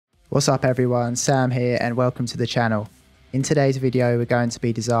What's up everyone, Sam here and welcome to the channel. In today's video we're going to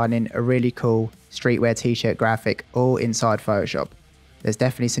be designing a really cool streetwear t-shirt graphic all inside Photoshop. There's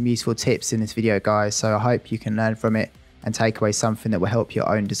definitely some useful tips in this video guys, so I hope you can learn from it and take away something that will help your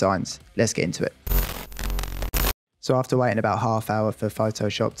own designs. Let's get into it. So after waiting about half hour for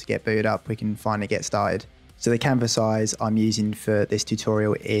Photoshop to get booted up, we can finally get started. So the canvas size I'm using for this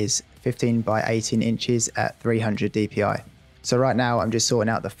tutorial is 15 by 18 inches at 300 dpi. So right now I'm just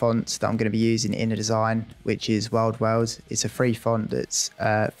sorting out the fonts that I'm going to be using in the design, which is Wild World. It's a free font that's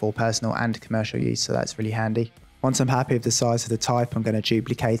for personal and commercial use, so that's really handy. Once I'm happy with the size of the type, I'm going to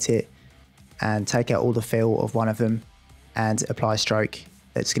duplicate it and take out all the fill of one of them and apply a stroke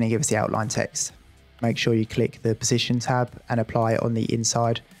that's going to give us the outline text. Make sure you click the position tab and apply it on the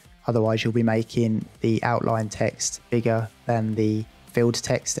inside, otherwise you'll be making the outline text bigger than the filled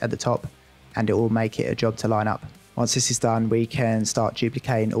text at the top and it will make it a job to line up. Once this is done, we can start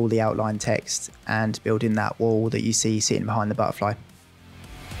duplicating all the outline text and building that wall that you see sitting behind the butterfly.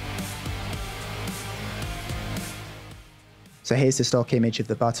 So here's the stock image of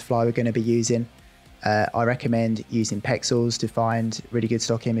the butterfly we're going to be using. I recommend using Pexels to find really good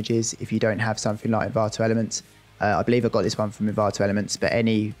stock images if you don't have something like Envato Elements. I believe I got this one from Envato Elements, but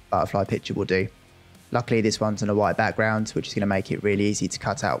any butterfly picture will do. Luckily this one's on a white background, which is going to make it really easy to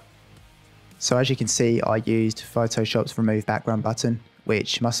cut out. So as you can see, I used Photoshop's remove background button,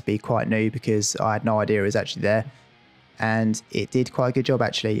 which must be quite new because I had no idea it was actually there. And it did quite a good job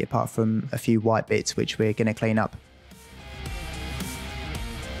actually, apart from a few white bits which we're going to clean up.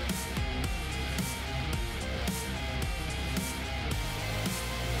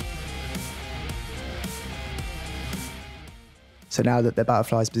 So now that the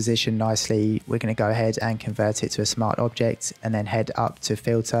butterfly is positioned nicely, we're going to go ahead and convert it to a smart object and then head up to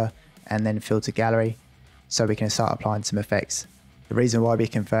filter and then filter gallery so we can start applying some effects. The reason why we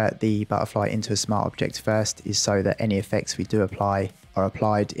convert the butterfly into a smart object first is so that any effects we do apply are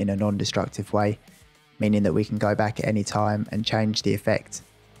applied in a non-destructive way, meaning that we can go back at any time and change the effect.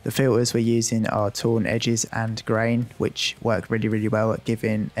 The filters we're using are torn edges and grain, which work really well at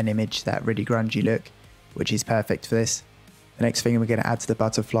giving an image that really grungy look, which is perfect for this. The next thing we're going to add to the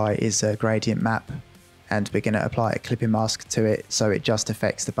butterfly is a gradient map, and we're going to apply a clipping mask to it so it just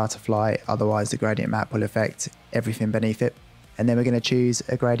affects the butterfly, otherwise the gradient map will affect everything beneath it. And then we're going to choose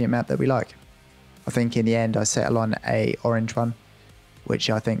a gradient map that we like. I think in the end I settle on a orange one, which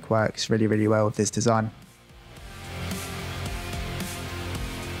I think works really well with this design.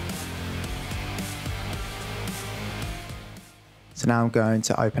 So now I'm going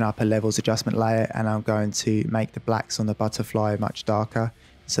to open up a levels adjustment layer and I'm going to make the blacks on the butterfly much darker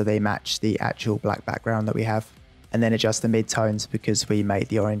so they match the actual black background that we have, and then adjust the mid-tones because we made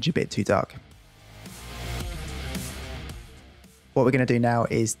the orange a bit too dark. What we're going to do now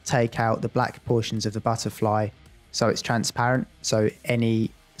is take out the black portions of the butterfly so it's transparent, so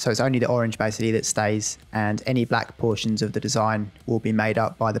it's only the orange basically that stays, and any black portions of the design will be made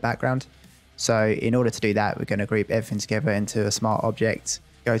up by the background. So in order to do that, we're going to group everything together into a smart object,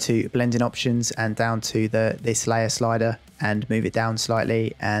 go to blending options and down to this layer slider and move it down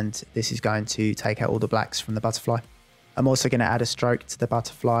slightly, and this is going to take out all the blacks from the butterfly. I'm also going to add a stroke to the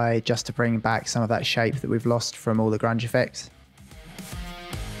butterfly just to bring back some of that shape that we've lost from all the grunge effects.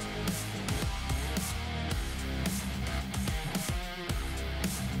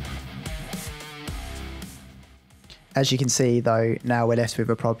 As you can see though, now we're left with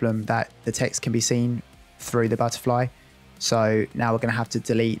a problem that the text can be seen through the butterfly. So now we're going to have to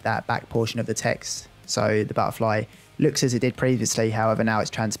delete that back portion of the text. So the butterfly looks as it did previously, however now it's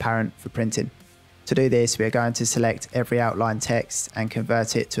transparent for printing. To do this, we're going to select every outline text and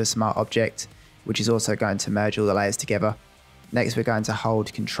convert it to a smart object, which is also going to merge all the layers together. Next, we're going to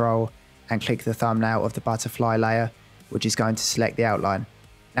hold Control and click the thumbnail of the butterfly layer, which is going to select the outline.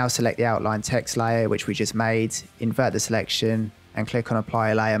 Now select the outline text layer, which we just made, invert the selection and click on Apply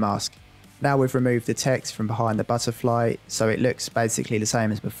a Layer Mask. Now we've removed the text from behind the butterfly, so it looks basically the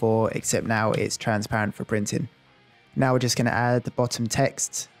same as before, except now it's transparent for printing. Now we're just going to add the bottom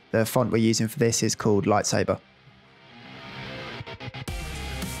text. The font we're using for this is called Lightsaber.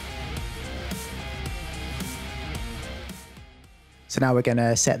 So now we're going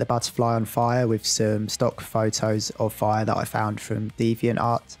to set the butterfly on fire with some stock photos of fire that I found from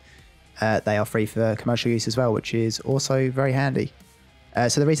DeviantArt. They are free for commercial use as well, which is also very handy.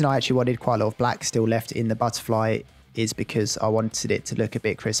 So the reason I actually wanted quite a lot of black still left in the butterfly is because I wanted it to look a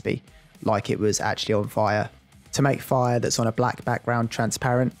bit crispy, like it was actually on fire. To make fire that's on a black background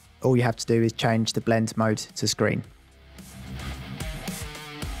transparent, all you have to do is change the blend mode to screen.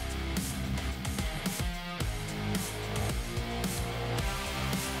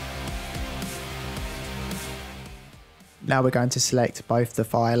 Now we're going to select both the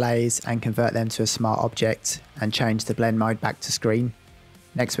fire layers and convert them to a smart object and change the blend mode back to screen.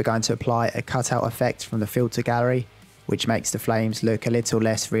 Next we're going to apply a cutout effect from the filter gallery, which makes the flames look a little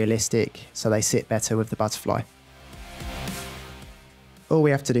less realistic so they sit better with the butterfly. All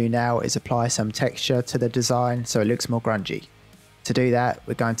we have to do now is apply some texture to the design so it looks more grungy. To do that,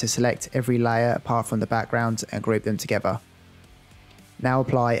 we're going to select every layer apart from the background and group them together. Now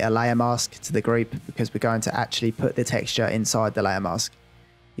apply a layer mask to the group because we're going to actually put the texture inside the layer mask.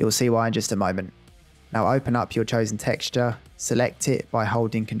 You'll see why in just a moment. Now open up your chosen texture, select it by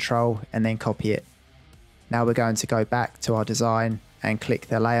holding Ctrl and then copy it. Now we're going to go back to our design and click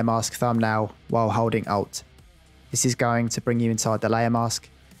the layer mask thumbnail while holding Alt. This is going to bring you inside the layer mask.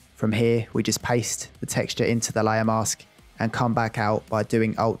 From here, we just paste the texture into the layer mask and come back out by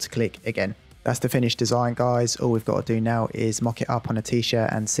doing Alt click again. That's the finished design, guys. All we've got to do now is mock it up on a t-shirt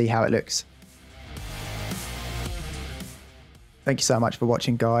and see how it looks. Thank you so much for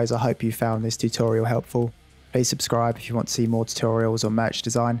watching, guys. I hope you found this tutorial helpful. Please subscribe if you want to see more tutorials on merch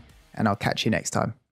design, and I'll catch you next time.